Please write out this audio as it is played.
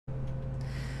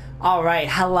Alright,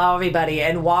 hello everybody,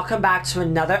 and welcome back to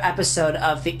another episode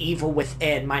of The Evil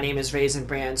Within. My name is Raisin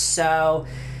Brand. So,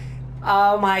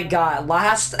 oh my god,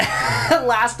 last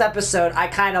episode I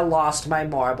kind of lost my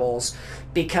marbles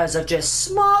because of just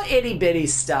small itty bitty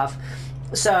stuff.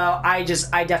 So I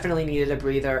definitely needed a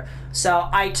breather. So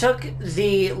I took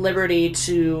the liberty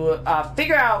to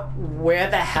figure out where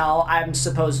the hell I'm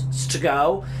supposed to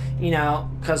go, you know,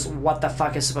 because what the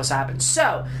fuck is supposed to happen.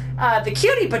 So, the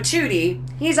Cutie Patooty,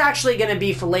 he's actually going to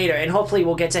be for later, and hopefully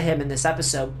we'll get to him in this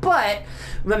episode. But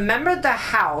remember the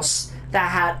house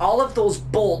that had all of those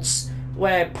bolts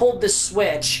where I pulled the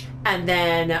switch, and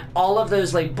then all of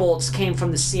those like bolts came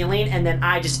from the ceiling, and then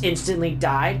I just instantly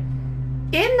died?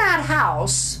 In that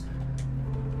house,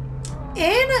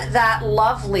 in that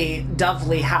lovely,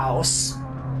 dovely house,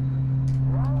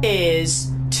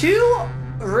 is two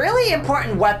really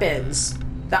important weapons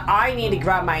that I need to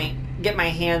get my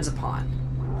hands upon.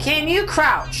 Can you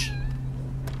crouch?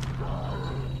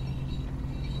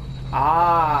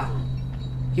 Ah,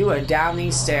 you are down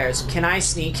these stairs. Can I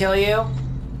sneak kill you?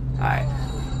 Alright.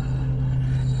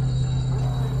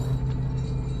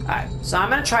 Alright, so I'm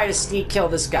gonna try to sneak kill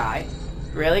this guy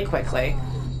really quickly.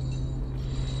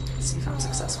 Let's see if I'm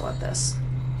successful at this.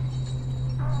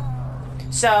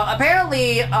 So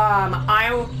apparently,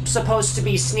 I'm supposed to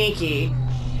be sneaky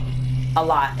a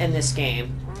lot in this game,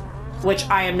 which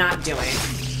I am not doing.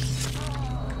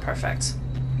 Perfect.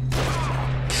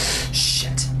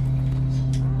 Shit.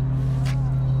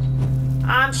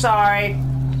 I'm sorry.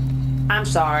 I'm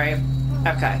sorry.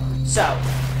 Okay, so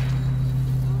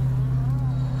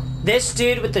this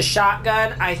dude with the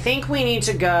shotgun, I think we need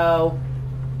to go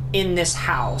in this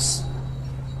house.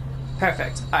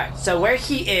 Perfect. Alright, so where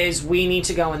he is, we need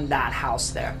to go in that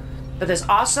house there. But there's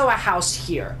also a house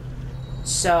here.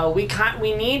 So we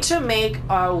need to make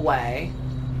our way.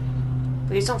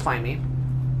 Please don't find me.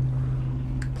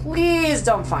 Please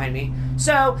don't find me.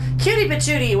 So, Cutie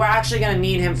Patooty, we're actually gonna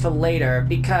need him for later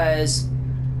because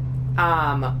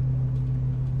of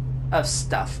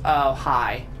stuff. Oh,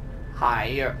 hi. Hi,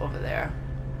 you're over there.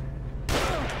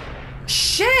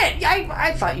 Shit!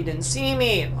 I thought you didn't see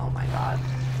me. Oh my god.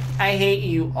 I hate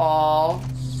you all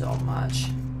so much.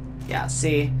 Yeah,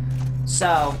 see?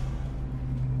 So.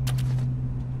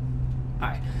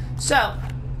 Alright. So,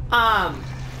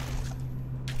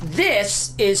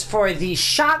 this is for the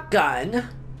shotgun,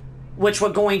 which we're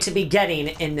going to be getting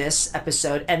in this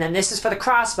episode. And then this is for the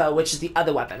crossbow, which is the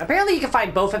other weapon. Apparently you can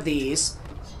find both of these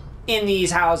in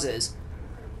these houses.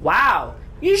 Wow,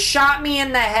 you shot me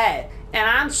in the head, and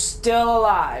I'm still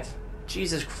alive.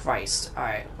 Jesus Christ.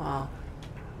 Alright, well,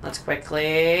 let's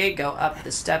quickly go up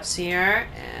the steps here,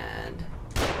 and...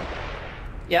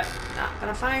 Yep, not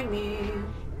gonna find me.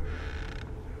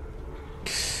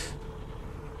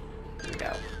 Here we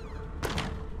go.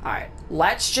 Alright,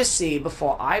 let's just see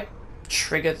before I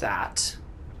trigger that.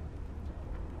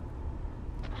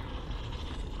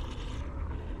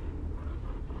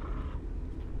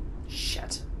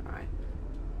 Shit. Alright.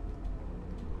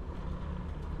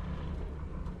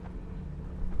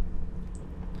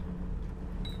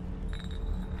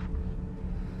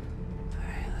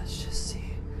 Alright, let's just see.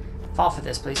 Fall for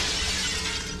this, please.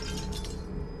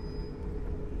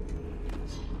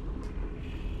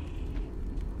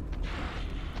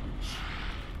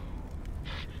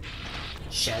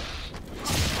 Shit.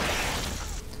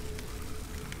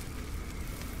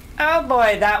 Oh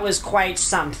boy, that was quite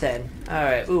something.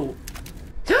 Alright, ooh.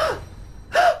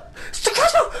 It's the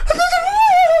crossbow!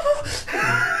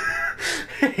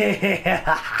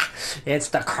 It's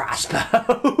the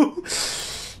crossbow.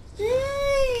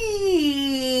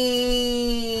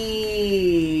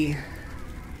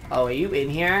 Oh, are you in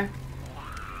here?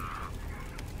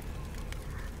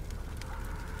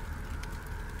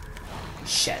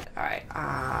 Shit, alright.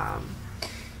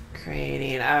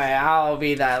 Creating. Alright, I'll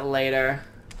be that later.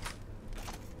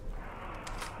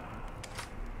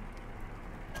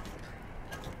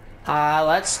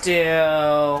 Let's do...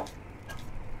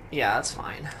 Yeah, that's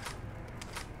fine.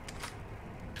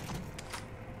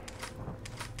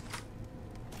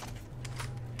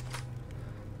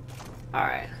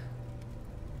 Alright.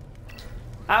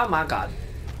 Oh my god.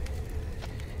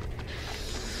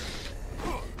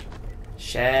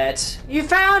 Shit. You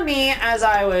found me as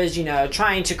I was, you know,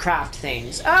 trying to craft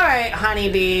things. Alright,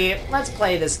 honeybee. Let's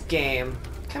play this game.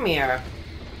 Come here.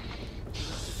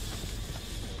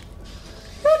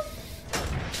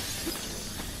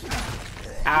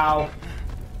 Ow.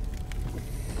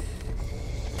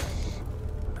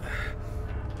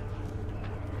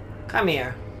 Come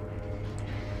here.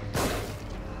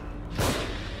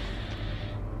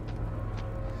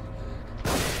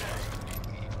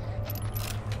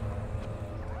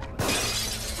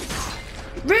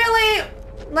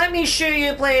 Let me shoot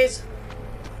you, please.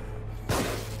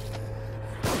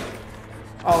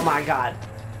 Oh my god.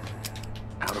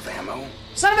 Out of ammo?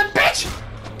 Son of a bitch!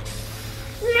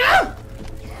 No!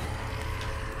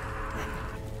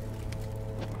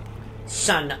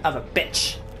 Son of a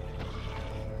bitch.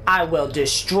 I will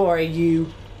destroy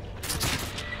you.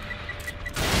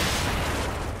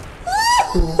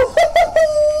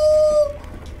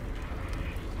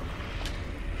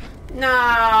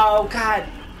 No, God.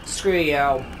 Screw you.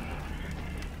 Alright,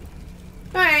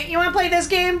 you wanna play this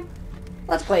game?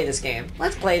 Let's play this game.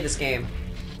 Let's play this game.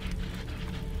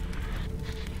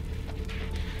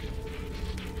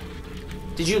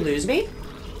 Did you lose me?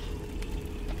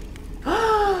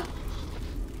 Oh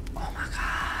my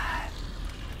god.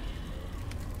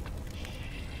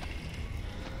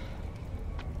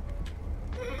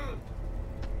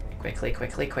 Quickly,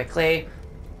 quickly, quickly.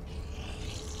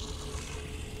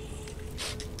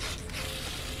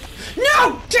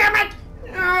 No! Damn it!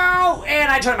 No!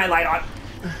 And I turned my light on.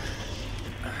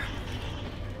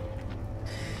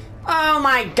 Oh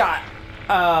my god.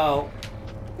 Oh.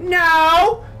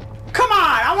 No! Come on!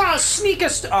 I want to sneak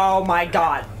us. Oh my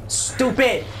god.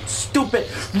 Stupid. Stupid.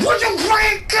 Would you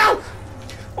break go?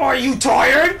 Are you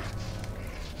tired?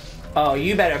 Oh,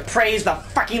 you better praise the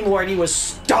fucking Lord he was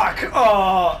stuck.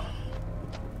 Oh.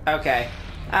 Okay.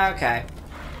 Okay.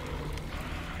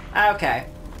 Okay.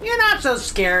 You're not so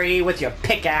scary with your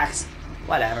pickaxe.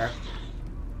 Whatever.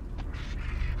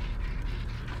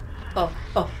 No!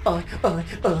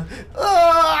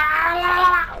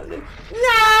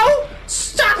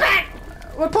 Stop it!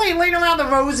 We're playing Later Around the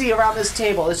Rosie around this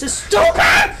table. This is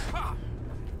stupid!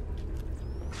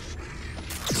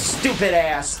 Stupid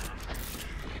ass.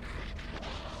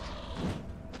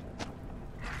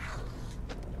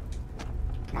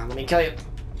 Come on, let me kill you.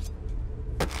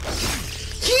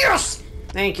 Yes!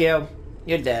 Thank you.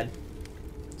 You're dead.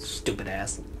 Stupid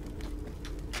ass.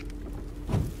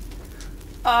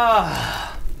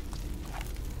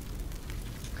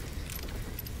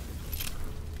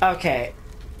 Okay.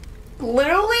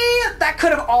 Literally, that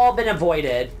could have all been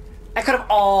avoided. That could have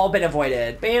all been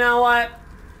avoided. But you know what?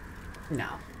 No.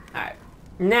 Alright.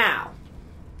 Now,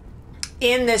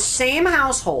 in this same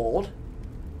household...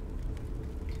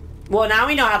 Well, now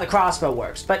we know how the crossbow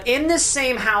works. But in this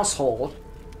same household,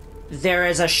 there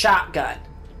is a shotgun.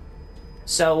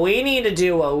 So we need to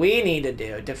do what we need to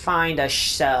do to find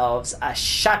ourselves a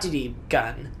shotty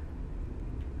gun.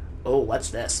 Oh,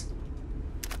 what's this?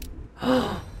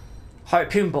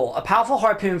 Harpoon bolt. A powerful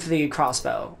harpoon for the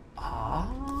crossbow.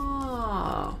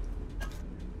 Ah.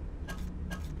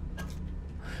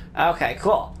 Okay,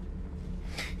 cool.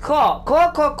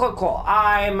 Cool.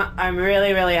 I'm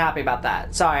really happy about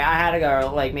that. Sorry, I had to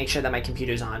go like make sure that my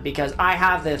computer's on because I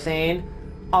have the thing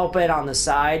open on the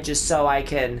side just so I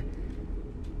can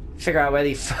figure out where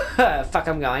the fuck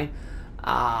I'm going.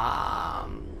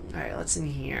 Alright, let's in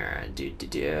here.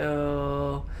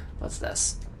 What's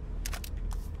this?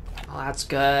 Oh, that's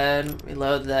good.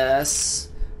 Reload this.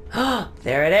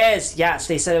 There it is. Yes,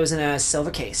 they said it was in a silver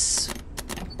case.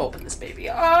 Open this baby.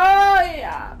 Oh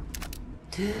yeah.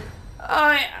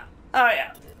 Oh yeah. Oh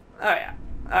yeah. Oh yeah.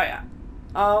 Oh yeah.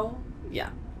 Oh yeah.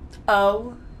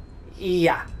 Oh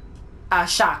yeah. A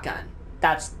shotgun.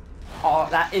 That's all.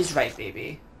 That is right,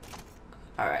 baby.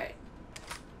 All right.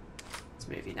 Let's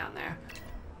move you down there.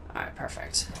 All right,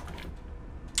 perfect.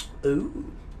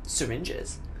 Ooh,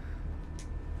 syringes.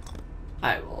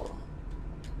 I will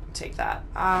take that.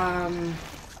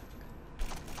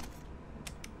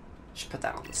 Should put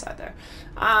that on the side there.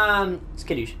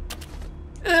 Skadoosh.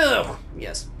 Ugh.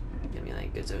 Yes. Give me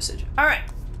like good dosage. All right.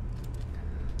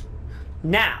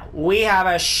 Now we have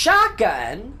a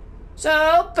shotgun, so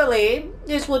hopefully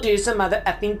this will do some other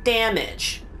effing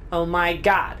damage. Oh my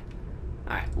god.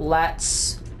 All right,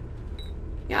 let's.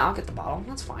 Yeah, I'll get the bottle.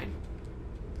 That's fine.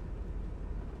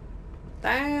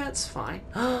 That's fine.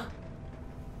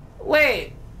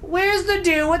 Wait, where's the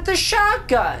dude with the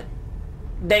shotgun?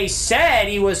 They said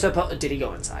he was supposed. Did he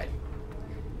go inside?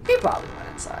 He probably went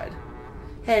inside.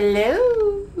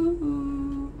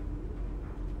 Hello.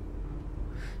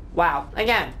 Wow.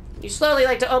 Again, you slowly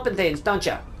like to open things, don't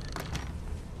you?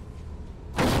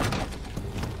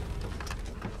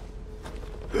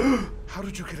 How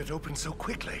did you get it open so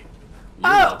quickly?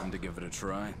 You're welcome to give it a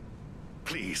try.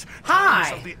 Please, Hi.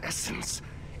 time is of the essence.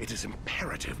 It is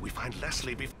imperative we find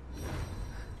Leslie before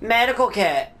Medical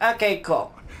kit. Okay,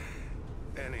 cool.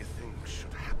 anything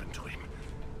should happen to him.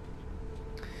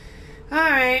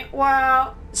 Alright,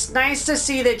 well, it's nice to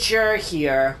see that you're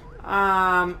here.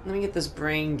 Let me get this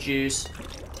brain juice.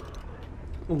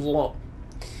 Whoa.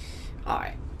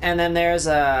 Alright. And then there's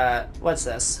a... What's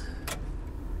this?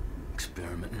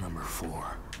 Experiment number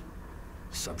 4.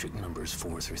 Subject numbers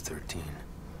 4 through 13.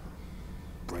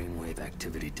 Brainwave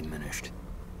activity diminished,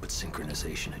 but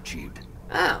synchronization achieved.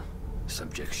 Oh.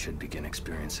 Subjects should begin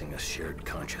experiencing a shared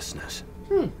consciousness.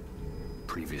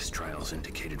 Previous trials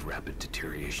indicated rapid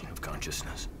deterioration of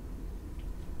consciousness.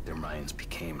 Their minds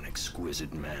became an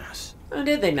exquisite mass. How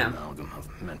did they An know? amalgam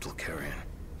of mental carrion.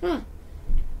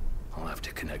 I'll have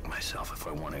to connect myself if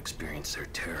I want to experience their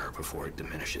terror before it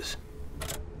diminishes.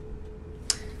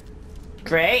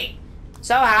 Great.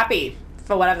 So happy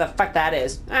for whatever the fuck that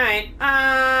is. Alright,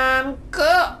 cool.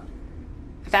 I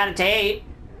found a tape.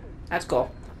 That's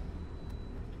cool.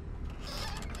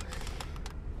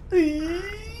 You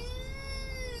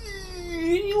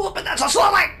open that so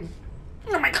slowly!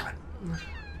 Oh my god.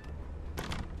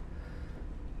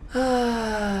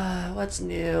 What's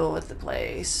new with the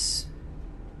place?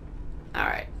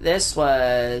 Alright, this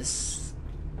was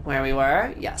where we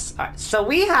were? Yes. Alright, so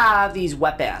we have these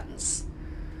weapons.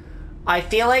 I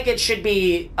feel like it should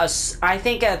be I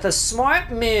think the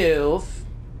smart move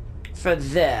for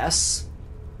this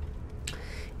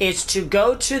is to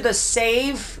go to the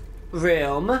save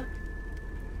room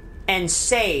and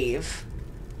save,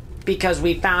 because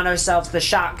we found ourselves the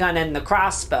shotgun and the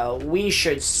crossbow. We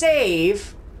should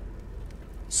save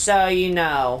so you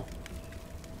know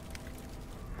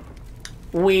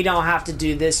we don't have to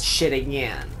do this shit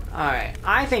again. Alright,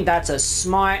 I think that's a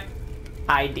smart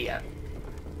idea.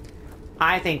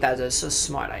 I think that is a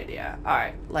smart idea.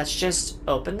 Alright, let's just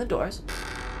open the doors.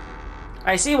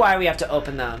 I see why we have to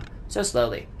open them so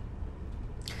slowly.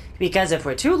 Because if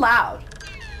we're too loud,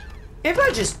 if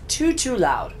we're just too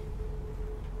loud.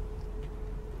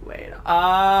 Wait,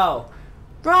 oh,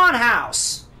 wrong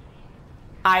house.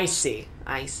 I see,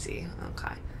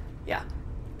 okay, yeah.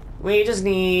 We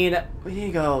need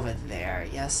to go over there,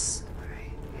 yes.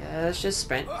 Alright, yeah, let's just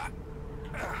sprint.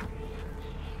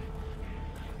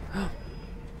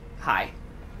 Hi.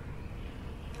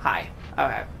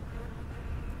 Okay.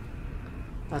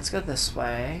 Let's go this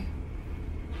way.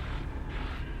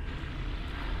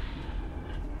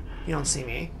 You don't see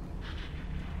me.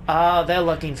 Oh, they're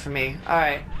looking for me.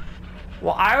 Alright.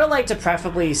 Well, I would like to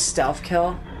preferably stealth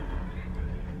kill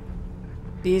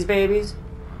these babies.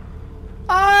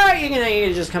 Oh, you're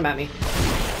gonna just come at me.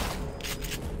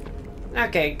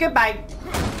 Okay, goodbye.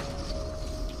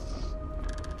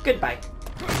 Goodbye.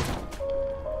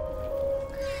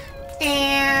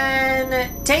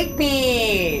 And take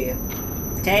me.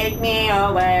 Take me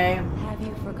away. Have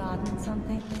you forgotten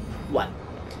something? What?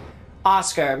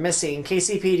 Oscar, missing.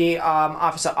 KCPD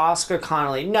Officer Oscar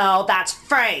Connolly. No, that's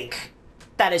Frank.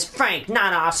 That is Frank,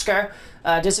 not Oscar.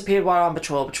 Disappeared while on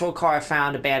patrol. Patrol car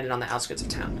found abandoned on the outskirts of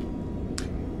town.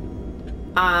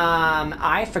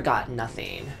 I forgot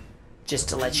nothing. Just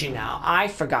to let you know. I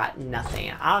forgot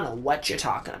nothing. I don't know what you're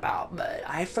talking about, but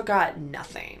I forgot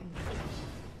nothing.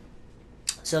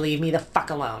 So leave me the fuck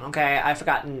alone, okay? I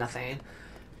forgot nothing.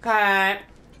 Okay.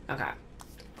 Okay.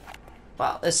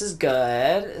 Well, this is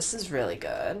good. This is really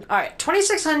good. Alright,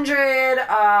 2600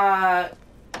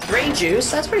 brain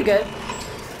juice. That's pretty good.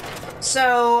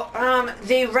 So,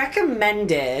 they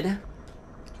recommended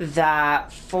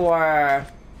that for,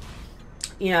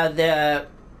 you know,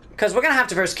 because we're gonna have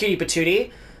to verse Cutie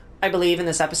Patooty, I believe, in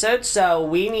this episode. So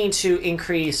we need to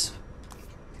increase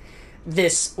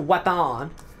this weapon,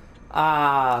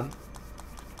 so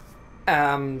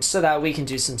that we can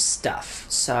do some stuff.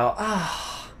 So,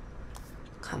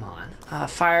 come on.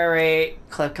 Fire rate,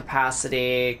 clip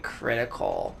capacity,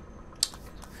 critical.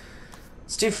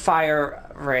 Let's do fire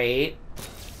rate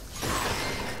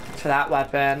for that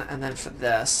weapon, and then for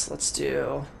this, let's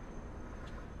do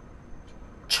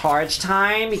charge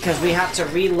time, because we have to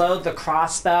reload the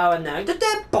crossbow, and then,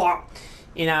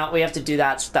 you know, we have to do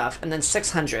that stuff. And then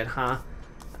 600, huh?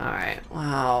 Alright,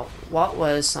 wow. What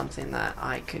was something that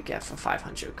I could get for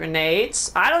 500?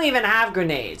 Grenades? I don't even have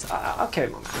grenades. I'll carry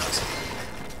more matches.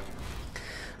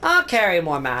 I'll carry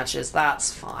more matches.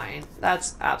 That's fine.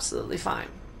 That's absolutely fine.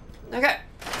 Okay.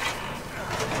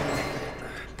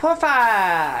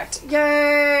 Perfect!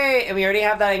 Yay! And we already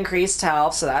have that increased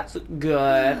health, so that's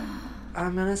good.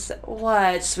 I'm gonna say...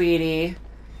 What, sweetie?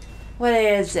 What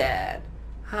is it?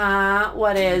 Huh?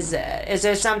 What is it? Is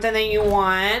there something that you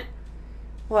want?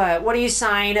 What? What are you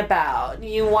sighing about? Do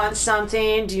you want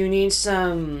something? Do you need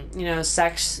some, you know,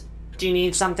 sex? Do you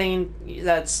need something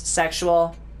that's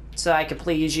sexual so I could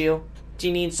please you? Do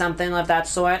you need something of that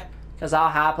sort? Because I'll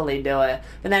happily do it.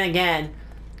 But then again,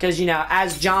 because, you know,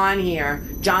 as John here,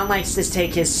 John likes to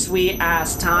take his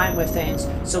sweet-ass time with things.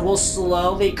 So we'll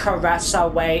slowly caress our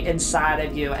way inside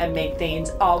of you and make things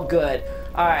all good.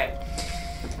 Alright.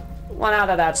 Well, now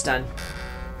that that's done.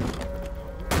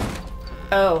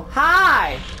 Oh,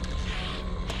 hi!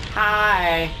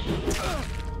 Hi.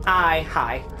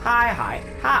 Hi.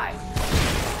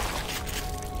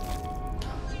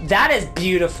 That is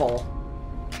beautiful.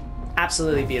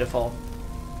 Absolutely beautiful.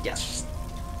 Yes.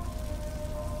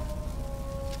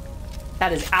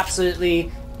 That is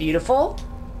absolutely beautiful.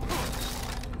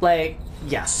 Like,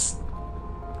 yes.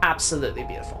 Absolutely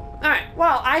beautiful. Alright,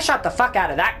 well, I shot the fuck out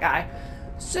of that guy.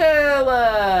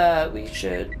 So, we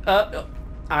should... Oh,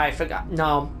 I forgot.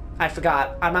 No, I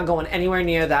forgot. I'm not going anywhere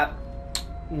near that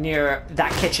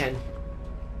kitchen.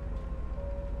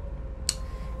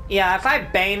 Yeah, if I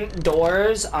bang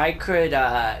doors, I could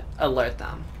alert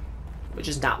them, which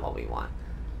is not what we want.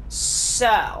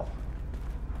 So,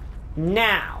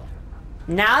 now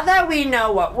that we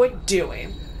know what we're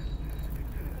doing,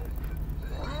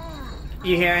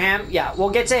 you hear him? Yeah,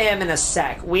 we'll get to him in a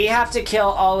sec. We have to kill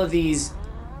all of these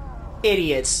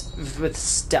idiots with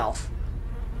stealth.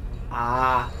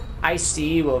 Ah, I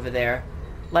see you over there.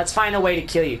 Let's find a way to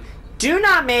kill you. Do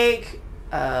not make...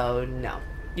 Oh, no.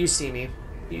 You see me.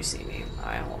 You see me.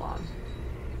 Alright, hold on.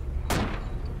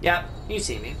 Yep, you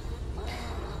see me.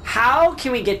 How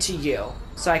can we get to you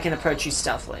so I can approach you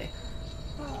stealthily?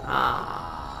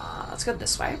 Let's go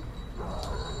this way.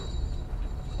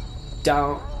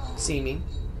 Don't see me,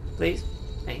 please.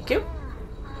 Thank you.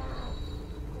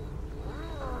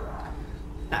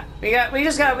 Alright, we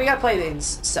gotta play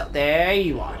things. So there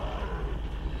you are.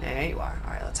 There you are.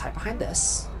 Alright, let's hide behind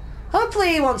this. Hopefully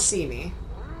he won't see me.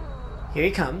 Here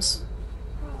he comes.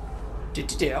 He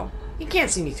can't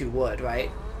see me through wood,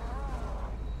 right?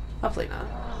 Hopefully not.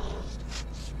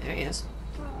 There he is.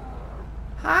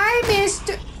 Hi,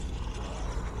 mister.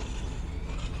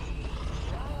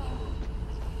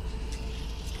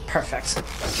 Perfect.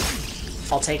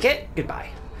 I'll take it.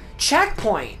 Goodbye.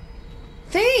 Checkpoint.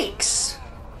 Thanks.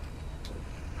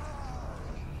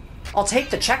 I'll take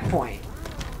the checkpoint.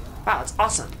 Wow, that's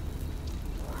awesome.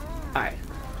 Alright.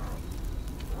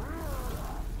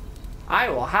 I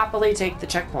will happily take the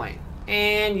checkpoint.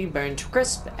 And you burn to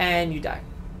crisp, and you die.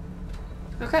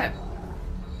 Okay.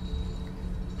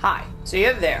 Hi. So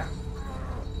you're there.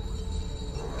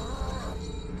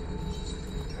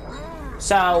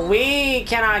 So we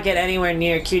cannot get anywhere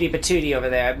near Cutie Patooty over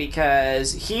there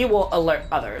because he will alert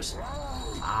others.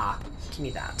 Ah, give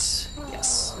me that.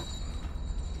 Yes.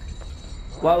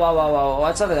 Whoa.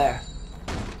 What's over there?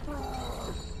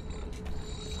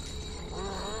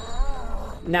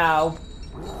 No.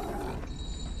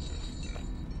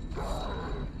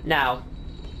 No.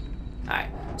 Alright.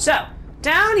 So,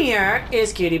 down here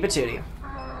is Cutie Patooty.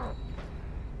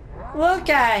 Look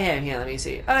at him. Here, let me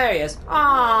see. Oh, there he is.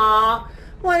 Aww.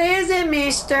 What is it,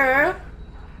 mister?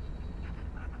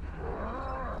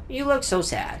 You look so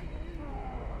sad.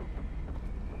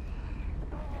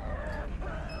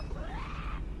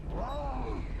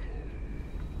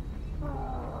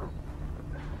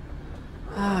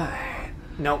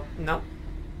 Nope.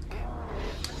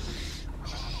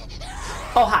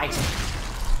 Oh, hi.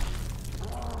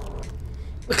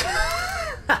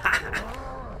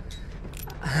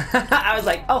 I was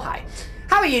like, oh, hi.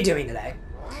 How are you doing today?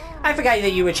 I forgot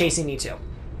that you were chasing me too.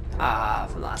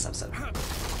 From the last episode. There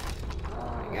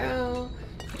we go.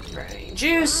 Burning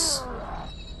juice.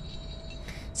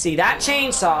 See, that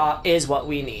chainsaw is what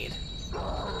we need.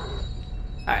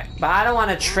 Alright, but I don't want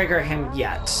to trigger him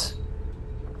yet.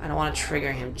 I don't want to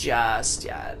trigger him just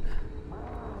yet.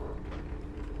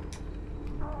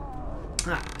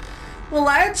 Alright. Well,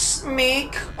 let's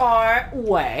make our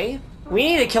way. We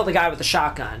need to kill the guy with the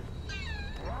shotgun.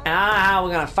 And I don't know how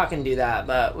we're gonna fucking do that,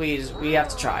 but we have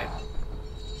to try.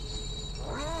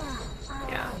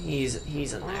 Yeah,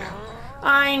 he's in there.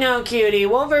 I know, cutie.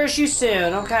 We'll verse you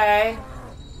soon, okay?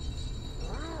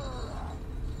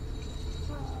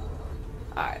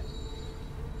 Alright.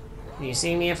 Can you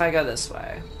see me if I go this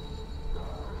way?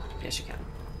 Yes, you can.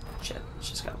 Shit, let's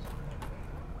just go.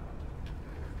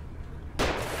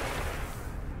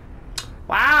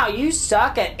 Wow, you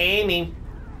suck at aiming.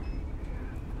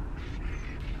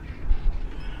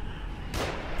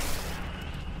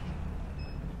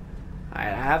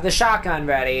 Alright, I have the shotgun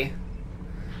ready.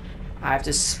 I have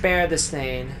to spare this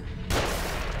thing.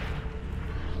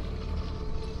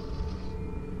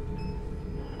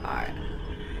 Alright.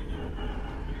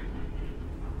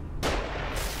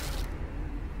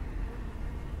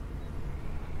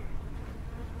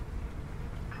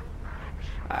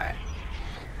 Alright.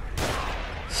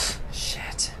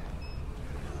 Shit.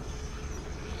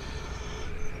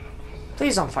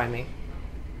 Please don't find me.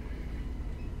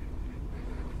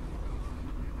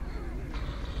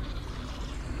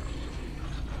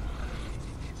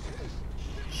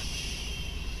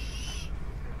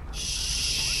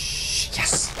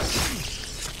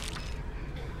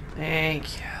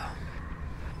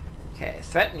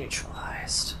 Threat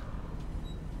neutralized.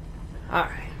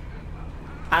 Alright.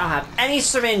 I don't have any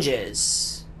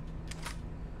syringes.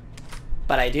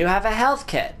 But I do have a health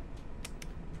kit.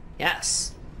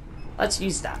 Yes. Let's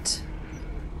use that.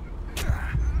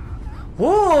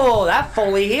 Whoa, that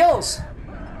fully heals.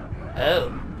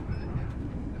 Oh.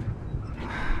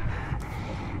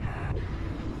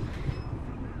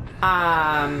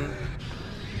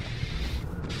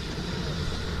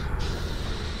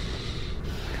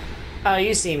 Oh,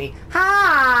 you see me.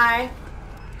 Hi!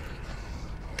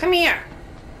 Come here.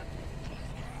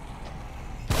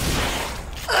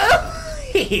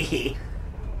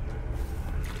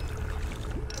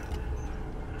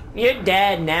 You're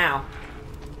dead now.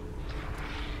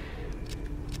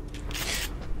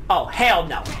 Oh, hell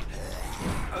no.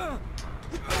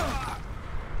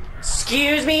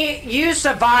 Excuse me? You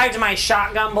survived my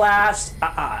shotgun blast?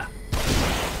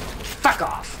 Fuck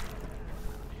off.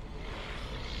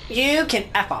 You can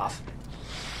F off.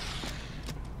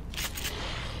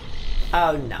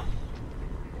 Oh, no.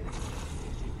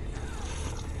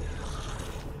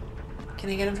 Can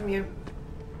I get him from here?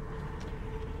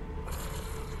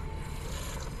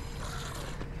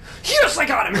 Yes, I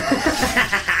got him!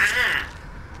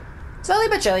 Slowly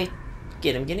but surely.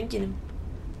 Get him, get him, get him.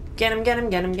 Get him, get him,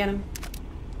 get him, get him.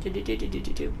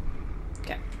 Do.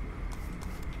 Okay.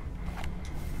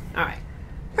 Alright.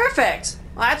 Perfect!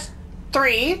 Well, that's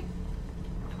 3.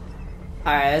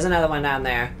 Alright, there's another one down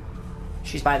there.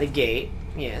 She's by the gate.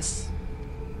 Yes.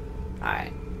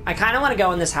 Alright. I kind of want to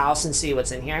go in this house and see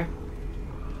what's in here.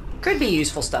 Could be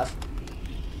useful stuff.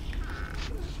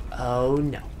 Oh,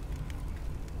 no.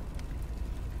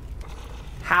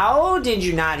 How did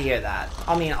you not hear that?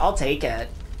 I mean, I'll take it.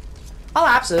 I'll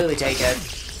absolutely take it.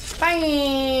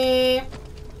 Bye!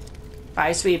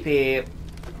 Bye, sweet pea.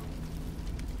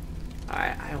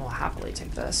 Alright, I will happily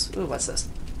take this. Ooh, what's this?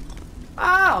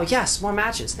 Oh, yes, more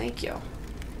matches. Thank you.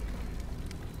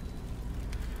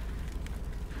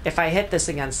 If I hit this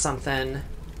against something,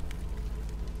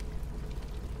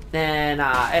 then,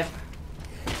 if...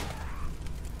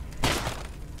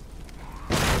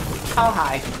 Oh,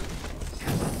 hi.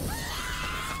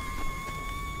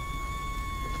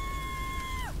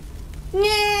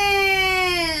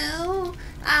 No!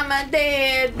 I'm a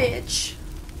dead bitch.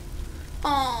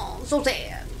 Oh, so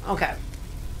sad. Okay.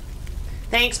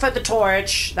 Thanks for the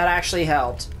torch. That actually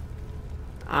helped.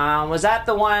 Was that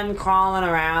the one crawling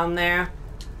around there?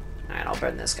 Alright, I'll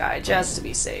burn this guy just to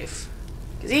be safe.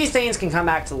 Because these things can come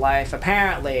back to life,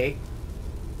 apparently.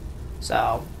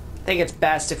 So, I think it's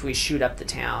best if we shoot up the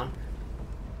town.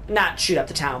 Not shoot up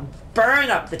the town. Burn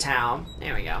up the town.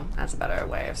 There we go. That's a better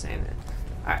way of saying it.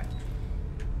 Alright.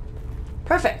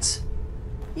 Perfect.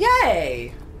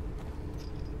 Yay!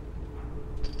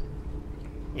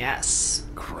 Yes.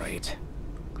 Great.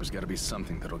 There's gotta be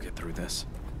something that'll get through this.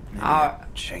 Maybe a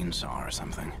chainsaw or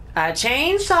something. A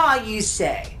chainsaw, you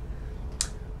say?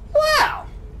 Well,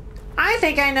 I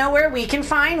think I know where we can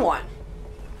find one.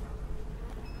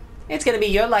 It's gonna be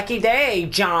your lucky day,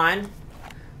 John.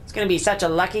 It's gonna be such a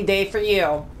lucky day for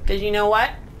you. Because you know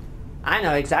what? I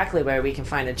know exactly where we can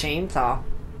find a chainsaw.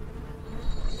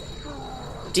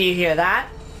 Do you hear that?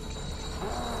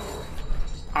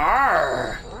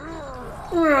 Arr!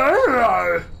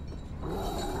 Alright.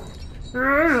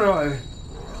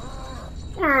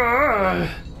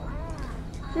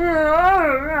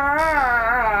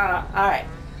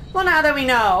 Well, now that we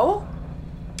know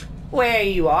where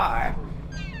you are,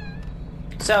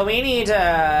 so we need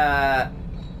to...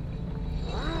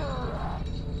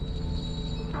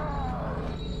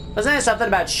 Wasn't there something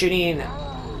about shooting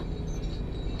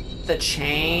the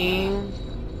chain?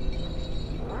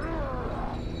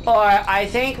 Or I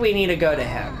think we need to go to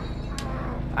him.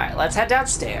 Alright, let's head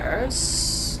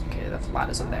downstairs. Okay, the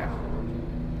ladder's up there.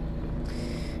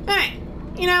 Alright,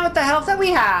 you know, with the health that we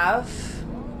have,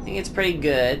 I think it's pretty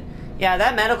good. Yeah,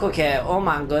 that medical kit, oh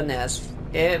my goodness.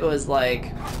 It was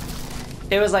like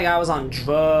I was on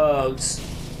drugs.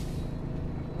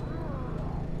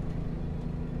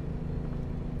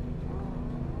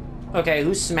 Okay,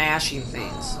 who's smashing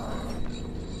things?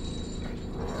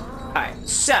 Alright,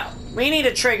 so, we need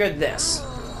to trigger this.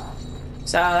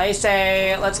 So they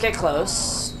say, let's get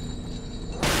close.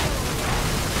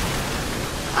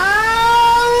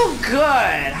 Oh,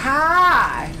 good.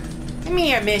 Hi. Come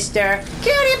here, mister.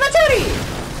 Cutie Patooty.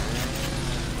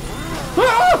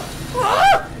 Oh,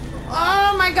 oh,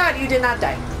 oh my god, you did not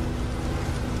die.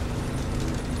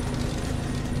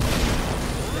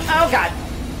 Oh god.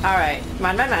 Alright, come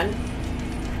on, come on.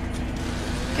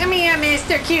 Come here,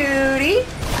 Mr. Cutie.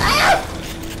 Ah!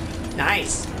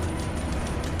 Nice.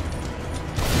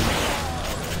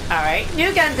 Alright,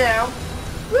 you can do.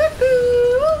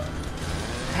 Woohoo!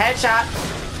 Headshot.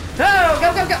 Oh,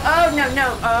 go, go, go. Oh, no,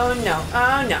 no. Oh, no.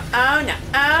 Oh, no. Oh, no.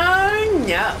 Oh,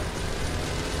 no.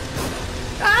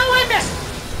 Oh, I missed.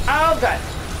 Oh, good.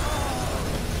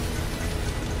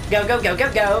 Go, go, go, go,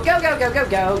 go. Go, go, go, go,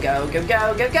 go. Go, go,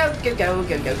 go, go, go, go, go,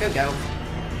 go, go, go, go.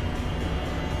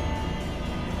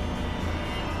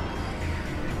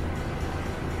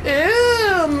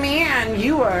 Ooh, man,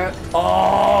 you are...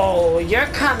 Oh, you're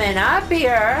coming up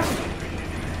here.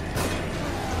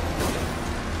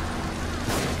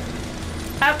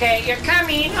 Okay, you're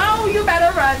coming. Oh, you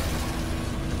better run.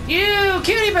 You,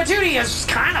 Cutie Patooty is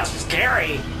kind of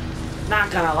scary.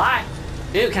 Not gonna lie.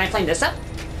 Ooh, can I flame this up?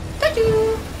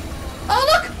 Ta-doo. Oh,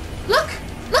 look! Look!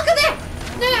 Look at that!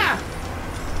 Yeah!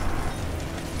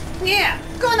 Yeah!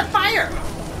 Go in the fire!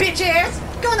 Bitch ass!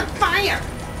 Go in the fire!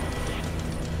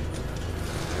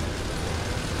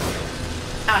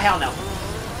 Oh, hell no.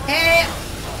 Hey!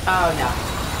 Oh, no.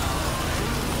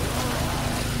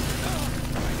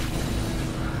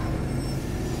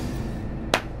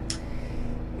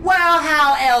 Well,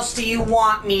 how else do you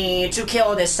want me to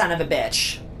kill this son of a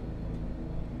bitch?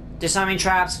 Disarming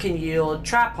traps can yield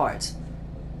trap parts.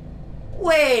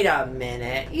 Wait a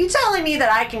minute. You telling me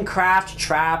that I can craft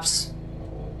traps?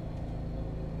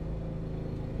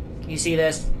 You see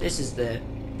this? This is the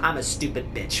I'm a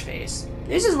stupid bitch face.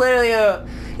 This is literally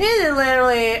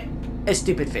a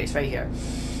stupid face right here.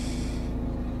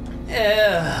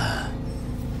 Ugh.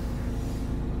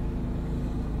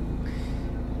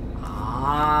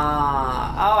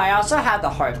 Ah. Oh, I also had the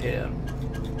harpoon.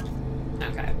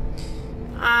 Okay.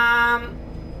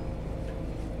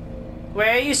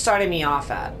 Where are you starting me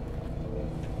off at?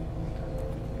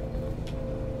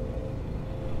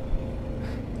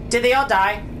 Did they all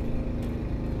die?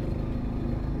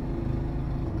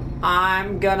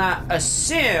 I'm gonna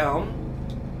assume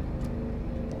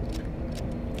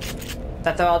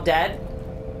that they're all dead.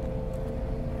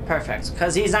 Perfect,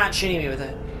 because he's not shooting me with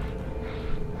it.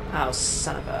 Oh,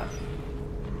 son of a...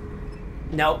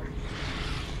 Nope.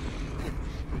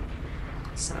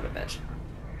 Son of a bitch.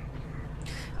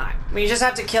 Alright, we just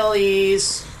have to kill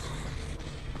these.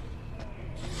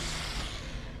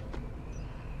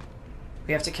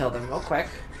 We have to kill them real quick.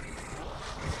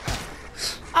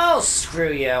 Oh,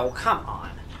 screw you. Come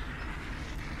on.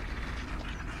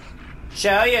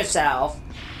 Show yourself.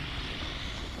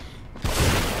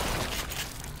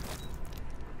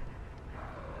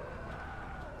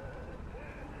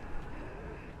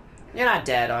 You're not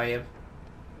dead, are you?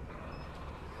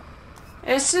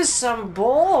 This is some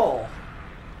bull.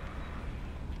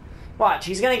 Watch,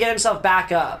 he's gonna get himself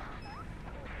back up.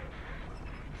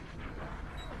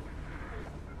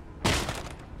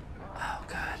 Oh,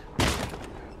 God.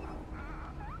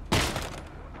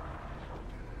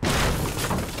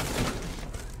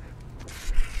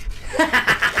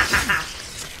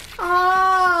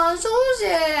 Oh, so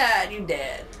sad. You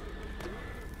dead.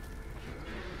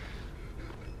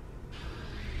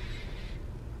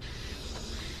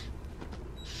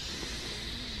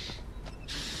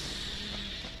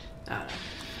 Oh, no. Alright,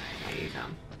 here you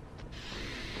come.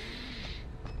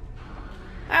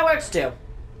 That works too.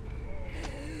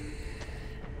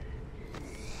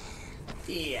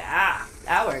 Yeah,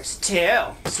 that works too,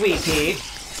 sweet pea.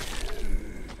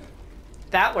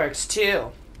 That works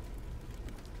too.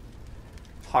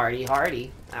 Hardy,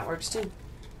 hardy. That works too.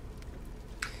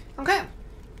 Okay.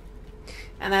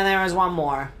 And then there was one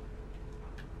more.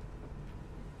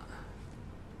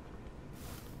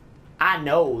 I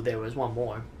know there was one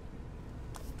more.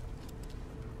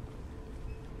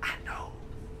 I know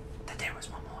that there was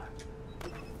one more.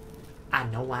 I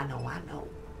know, I know, I know.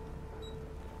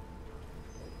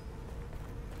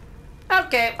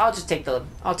 Okay, I'll take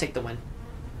the win.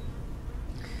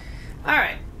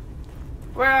 Alright.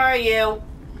 Where are you?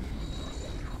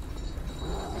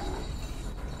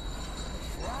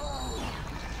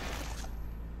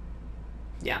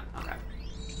 Yeah, okay.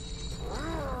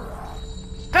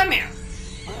 Come here.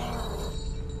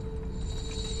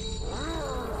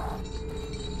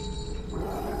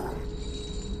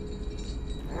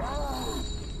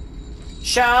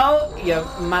 Show your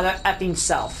mother effing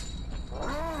self.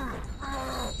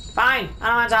 Fine, I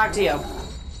don't want to talk to you.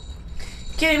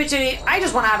 Cutie Patooty, I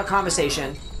just want to have a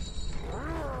conversation.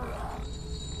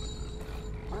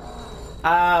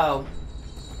 Oh.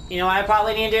 You know what I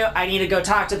probably need to do? I need to go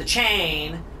talk to the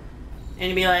chain.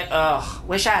 And be like, ugh,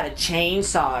 wish I had a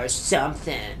chainsaw or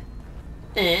something.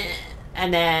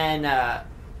 And then,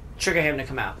 trigger him to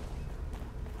come out.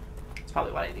 That's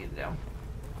probably what I need to do.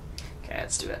 Okay,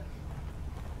 let's do it.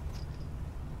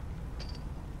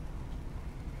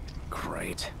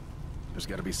 Great. There's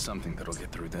gotta be something that'll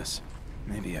get through this.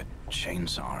 Maybe a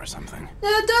chainsaw or something.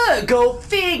 Go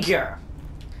figure.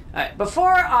 Alright,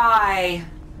 before I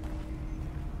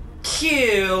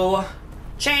cue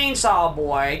Chainsaw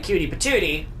Boy, Cutie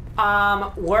Patooty,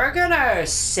 we're gonna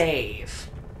save.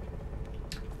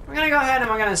 We're gonna go ahead and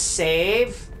we're gonna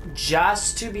save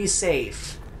just to be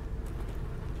safe.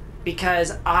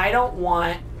 Because I don't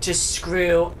want to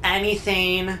screw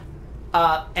anything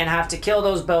up and have to kill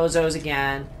those bozos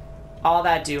again. All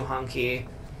that do-hunky.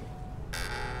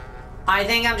 I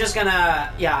think I'm just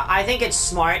gonna... Yeah, I think it's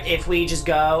smart if we just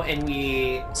go and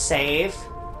we save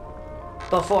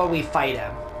before we fight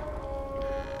him.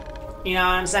 You know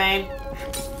what I'm saying?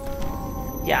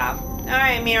 Yeah.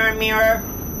 Alright, mirror, mirror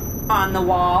on the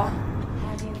wall.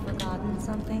 Have you forgotten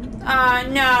something?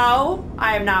 No.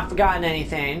 I have not forgotten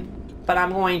anything. But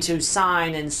I'm going to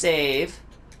sign and save.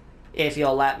 If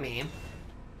you'll let me.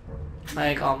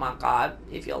 Like, oh my god.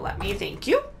 If you'll let me, thank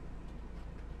you.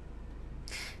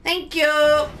 Thank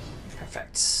you!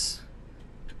 Perfect.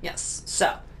 Yes.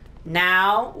 So,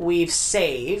 now we've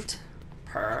saved.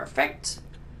 Perfect.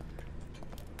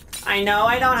 I know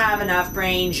I don't have enough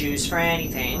brain juice for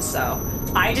anything, so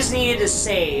I just needed to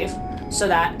save so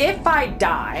that if I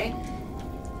die,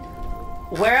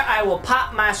 where I will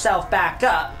pop myself back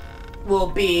up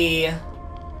will be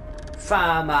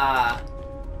from, all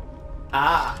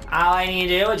I need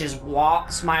to do is just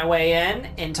walk my way in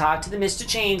and talk to the Mr.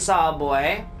 Chainsaw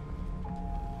Boy.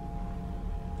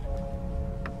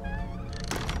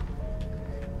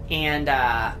 And,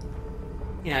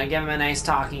 you know, give him a nice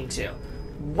talking to.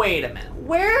 Wait a minute.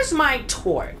 Where's my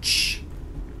torch?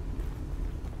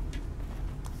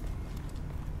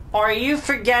 Are you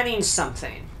forgetting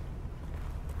something?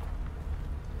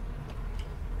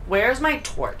 Where's my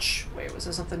torch? Wait, was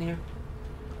there something here?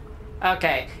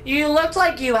 Okay. You looked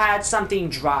like you had something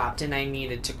dropped and I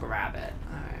needed to grab it.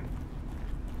 Alright.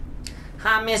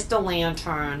 Hi, Mr.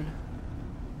 Lantern.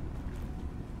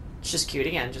 It's just cute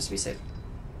again, just to be safe.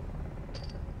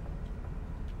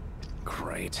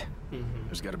 Great.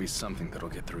 There's got to be something that'll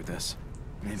get through this.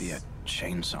 Maybe a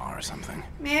chainsaw or something.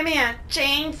 Maybe a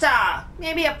chainsaw.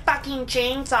 Maybe a fucking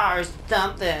chainsaw or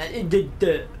something.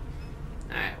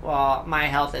 Alright, well, my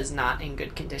health is not in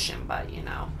good condition, but, you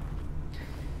know.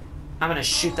 I'm gonna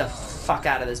shoot the fuck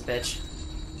out of this bitch.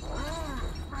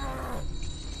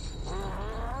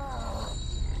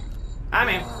 I'm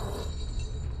in.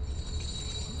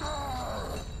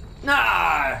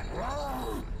 Nah!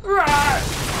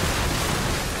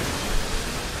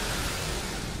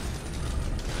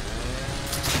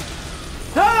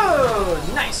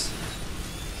 Oh, nice.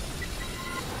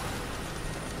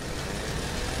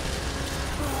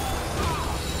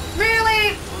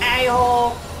 Really?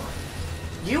 A-hole.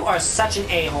 You are such an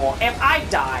a-hole. If I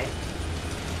die,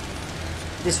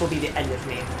 this will be the end of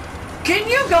me. Can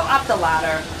you go up the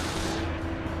ladder?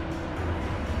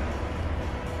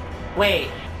 Wait.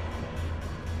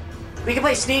 We can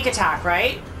play sneak attack,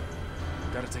 right?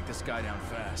 Gotta take this guy down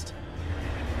fast.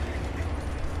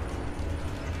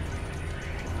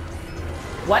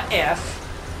 What if...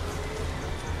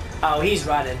 Oh, he's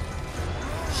running.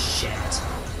 Shit.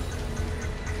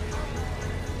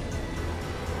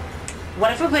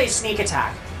 What if we play sneak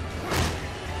attack?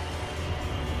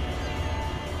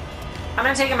 I'm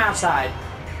gonna take him outside.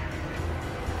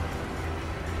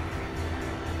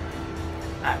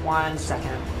 Alright, 1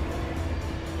 second.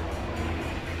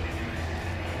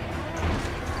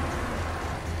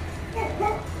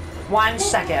 One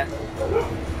second.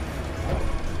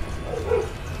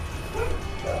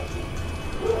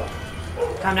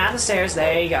 Come down the stairs,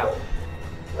 there you go.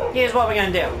 Here's what we're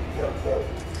gonna do.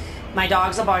 My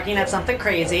dogs are barking at something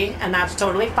crazy, and that's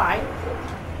totally fine.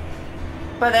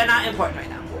 But they're not important right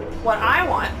now. What I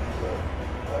want...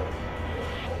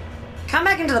 Come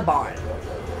back into the barn.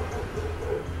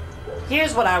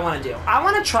 Here's what I want to do. I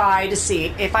want to try to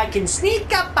see if I can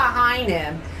sneak up behind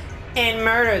him and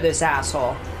murder this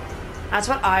asshole. That's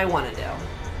what I want to do.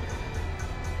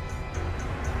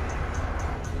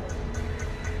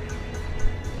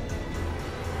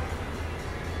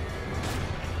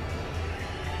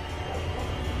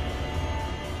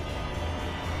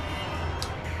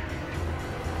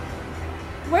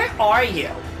 Where are you?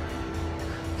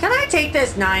 Can I take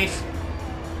this knife?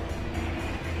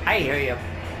 I hear you.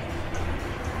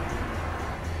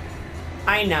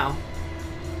 I know.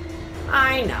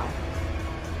 I know.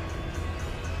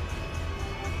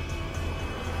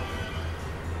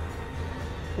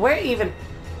 Where even...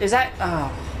 Is that...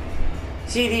 Oh.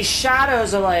 See, these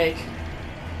shadows are like...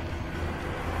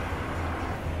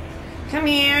 Come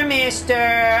here, mister.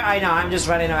 I know, I'm just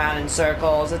running around in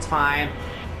circles. It's fine.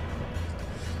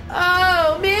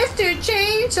 Oh, Mr.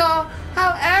 Chainsaw.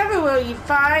 However will you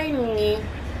find me?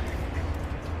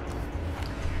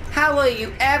 How will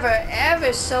you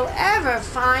ever so ever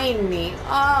find me?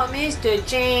 Oh, Mr.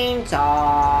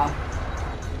 Chainsaw.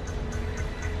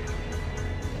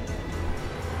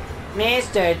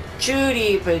 Mr.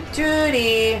 Cutie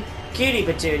Patooty. Cutie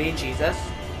Patooty, Jesus.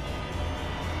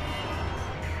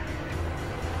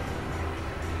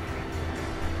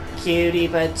 Cutie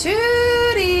Patooty,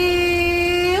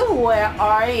 where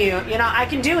are you? You know, I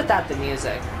can do without the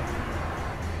music.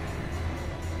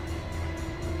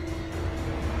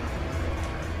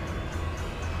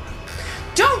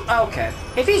 Don't! Okay.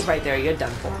 If he's right there, you're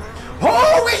done for.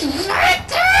 Oh, he's right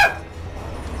there!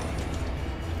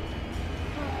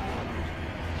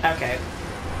 Okay.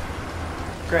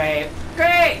 Great.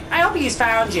 Great! I hope he's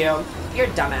found you. You're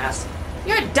a dumbass.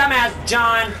 You're a dumbass,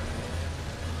 John!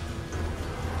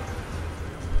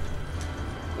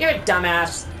 You're a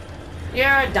dumbass. You're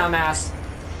a dumbass.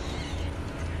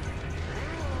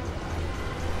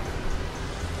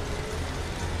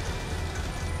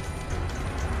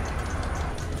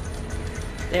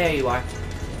 There you are.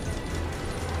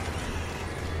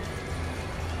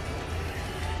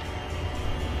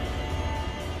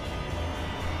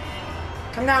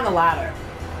 Come down the ladder.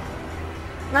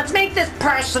 Let's make this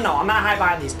personal. I'm gonna hide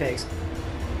behind these pigs.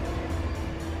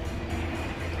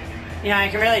 You know, I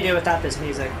can really do without this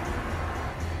music.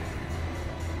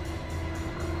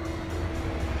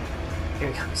 Here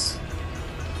he comes.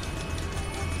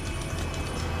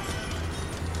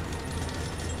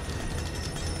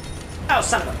 Oh,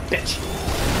 son of a bitch.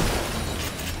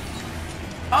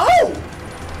 Oh!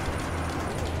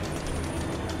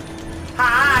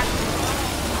 Hi!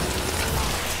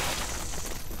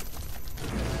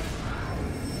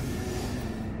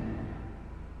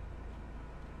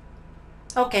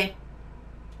 Okay.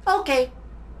 Okay.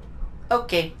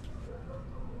 Okay.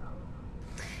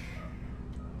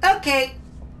 Okay.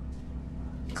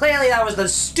 Clearly that was the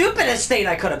stupidest thing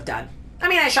I could have done. I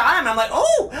mean, I shot him. I'm like,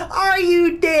 oh, are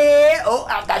you dead? Oh,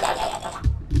 I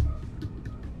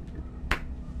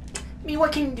mean,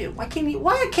 what can you do? What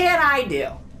can I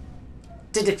do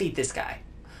to defeat this guy?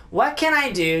 What can I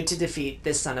do to defeat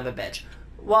this son of a bitch?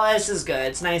 Well, this is good.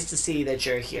 It's nice to see that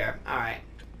you're here. All right.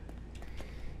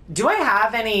 Do I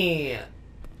have any?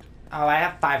 Oh, I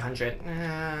have 500.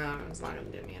 It's not gonna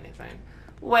do me anything.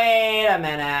 Wait a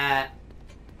minute.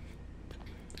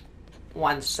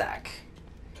 One sec.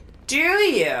 Do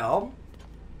you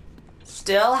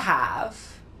still have,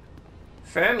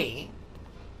 for me,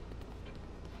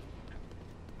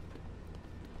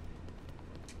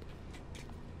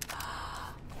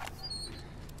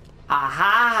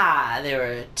 aha, there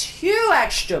were 2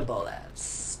 extra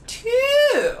bullets.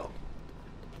 2!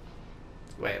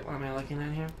 Wait, what am I looking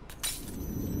at here?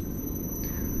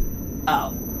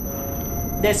 Oh.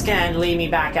 This can lead me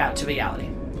back out to reality.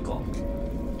 Cool.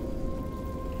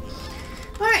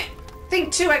 Alright. I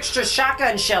think 2 extra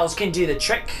shotgun shells can do the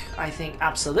trick. I think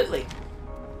absolutely.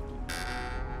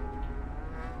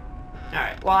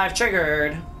 Alright, well I've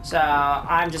triggered, so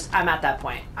I'm at that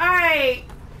point. Alright!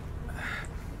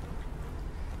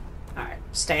 Alright,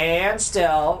 stand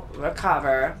still,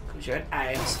 recover, because you're an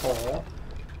asshole.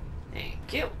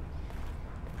 Thank you.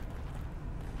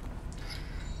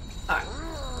 Alright,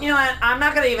 you know what, I'm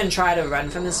not gonna even try to run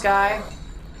from this guy.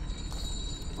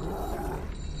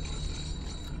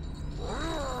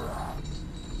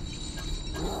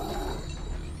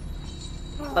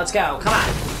 Let's go, come on.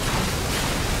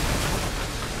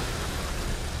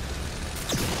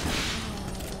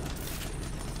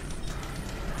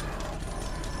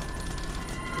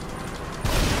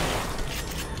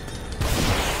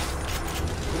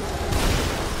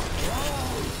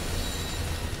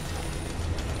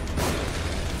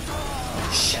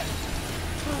 Shit.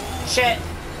 Shit.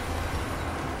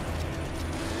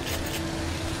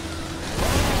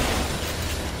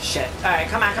 Shit. Alright,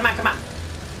 come on, come on, come on.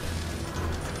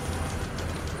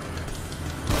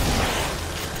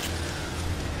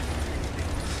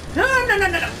 No, no, no,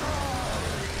 no, no.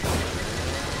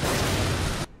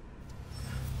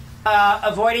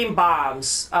 Avoiding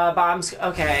bombs. Bombs,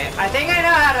 okay. I think I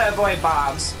know how to avoid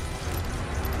bombs.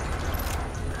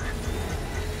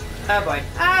 Oh boy.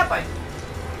 Oh boy.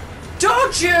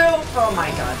 Don't you! Oh my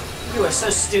god. You are so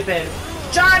stupid.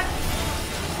 John!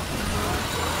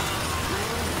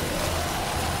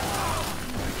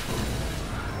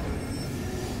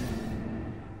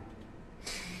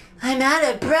 I'm out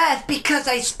of breath because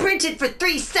I sprinted for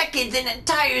 3 seconds and it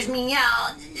tires me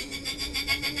out.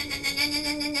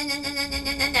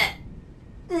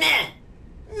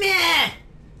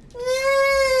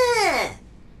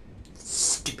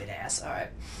 Stupid ass. Alright.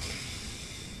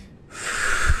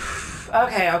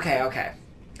 Okay, okay, okay.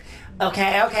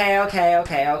 Okay, okay, okay,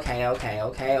 okay, okay, okay,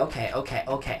 okay, okay, okay,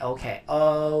 okay, okay,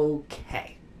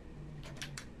 okay.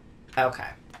 Okay.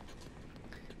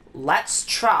 Let's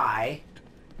try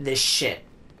this shit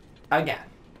again.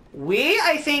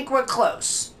 I think we're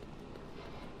close.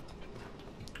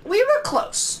 We were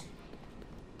close.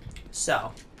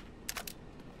 So,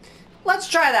 let's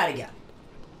try that again.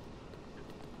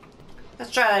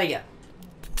 Let's try that again.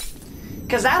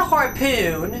 Because that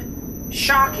harpoon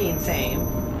shocking thing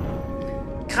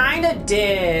kind of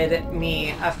did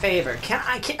me a favor.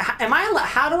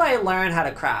 How do I learn how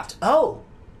to craft? Oh,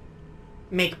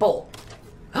 make bowl.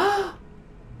 Oh.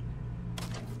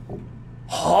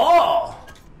 Oh.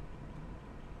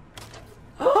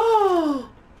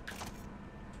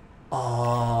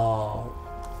 Oh.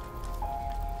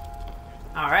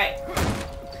 All right.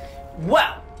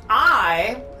 Well,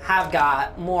 I have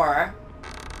got more.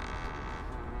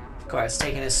 Of course,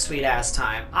 taking his sweet ass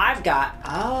time. I've got.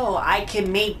 Oh, I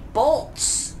can make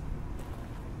bolts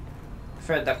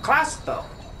for the crossbow.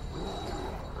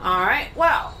 All right.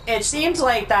 Well, it seems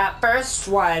like that first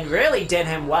one really did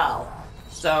him well.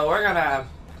 So we're gonna.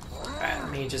 All right. Let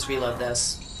me just reload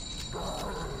this.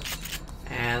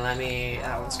 And let me.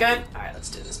 That one's good. All right. Let's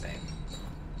do this, babe.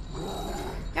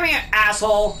 Come here,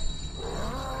 asshole.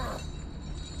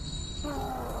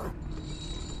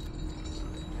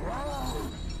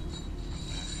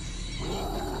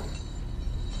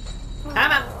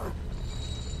 Come on.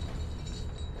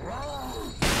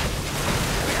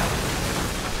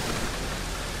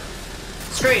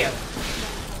 Screw you.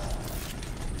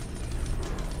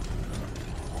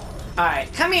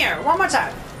 Alright, come here. One more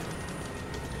time.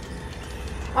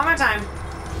 One more time.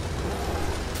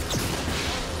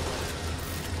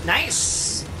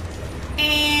 Nice.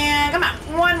 And come on.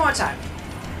 One more time.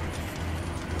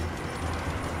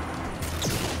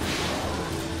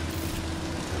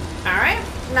 Alright.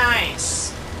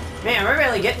 Nice. Man, we're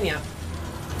really getting you.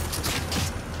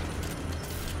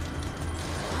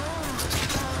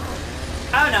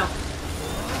 Oh no.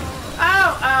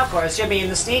 Oh, of course, you're being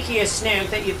the sneakiest snook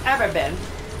that you've ever been.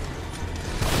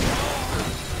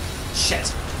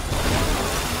 Shit.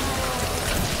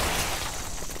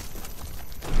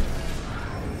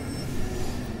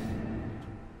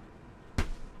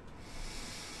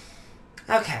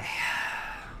 Okay.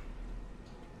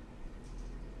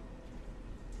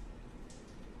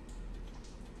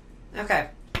 Okay.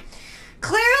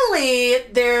 Clearly,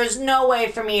 there's no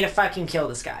way for me to fucking kill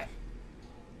this guy.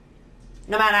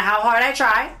 No matter how hard I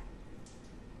try,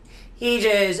 he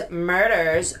just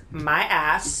murders my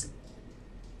ass,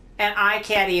 and I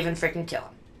can't even freaking kill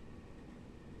him.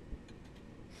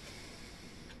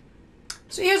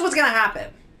 So here's what's gonna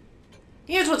happen.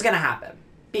 Here's what's gonna happen.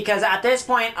 Because at this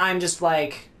point, I'm just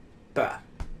like, bruh.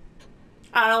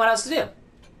 I don't know what else to do.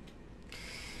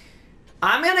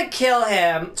 I'm gonna kill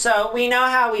him, so we know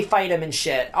how we fight him and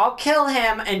shit. I'll kill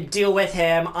him and deal with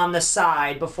him on the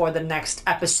side before the next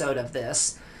episode of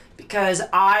this. Because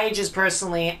I just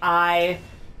personally, I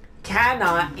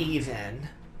cannot even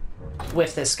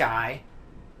with this guy.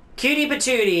 Cutie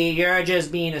Patooty, you're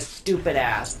just being a stupid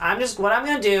ass. What I'm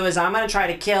gonna do is I'm gonna try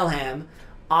to kill him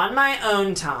on my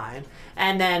own time.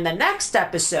 And then the next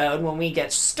episode, when we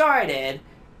get started,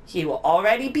 he will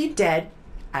already be dead.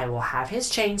 I will have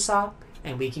his chainsaw.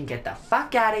 And we can get the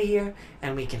fuck out of here,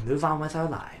 and we can move on with our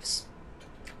lives.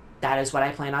 That is what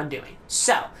I plan on doing.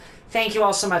 So, thank you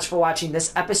all so much for watching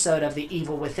this episode of The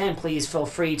Evil Within. Please feel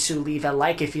free to leave a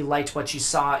like if you liked what you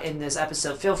saw in this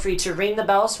episode. Feel free to ring the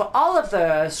bells for all of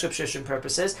the subscription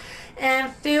purposes.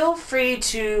 And feel free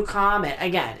to comment.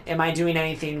 Again, am I doing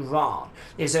anything wrong?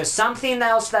 Is there something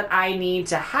else that I need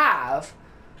to have,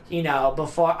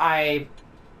 before I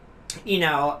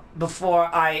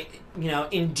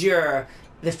endure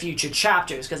the future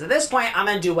chapters? Because at this point, I'm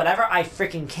going to do whatever I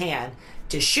freaking can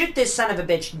to shoot this son of a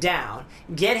bitch down,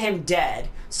 get him dead,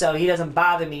 so he doesn't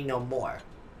bother me no more.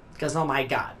 Because, oh my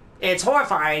god. It's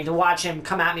horrifying to watch him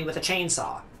come at me with a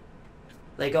chainsaw.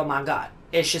 Like, oh my god.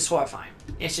 It's just horrifying.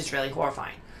 It's just really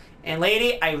horrifying. And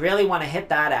lady, I really want to hit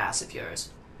that ass of yours.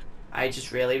 I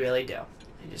just really, really do.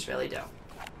 I just really do.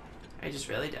 I just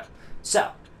really do.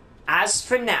 So, as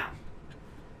for now,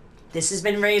 this has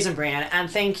been Raisin Bran, and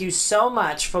thank you so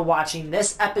much for watching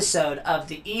this episode of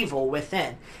The Evil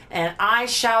Within. And I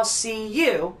shall see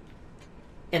you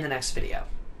in the next video.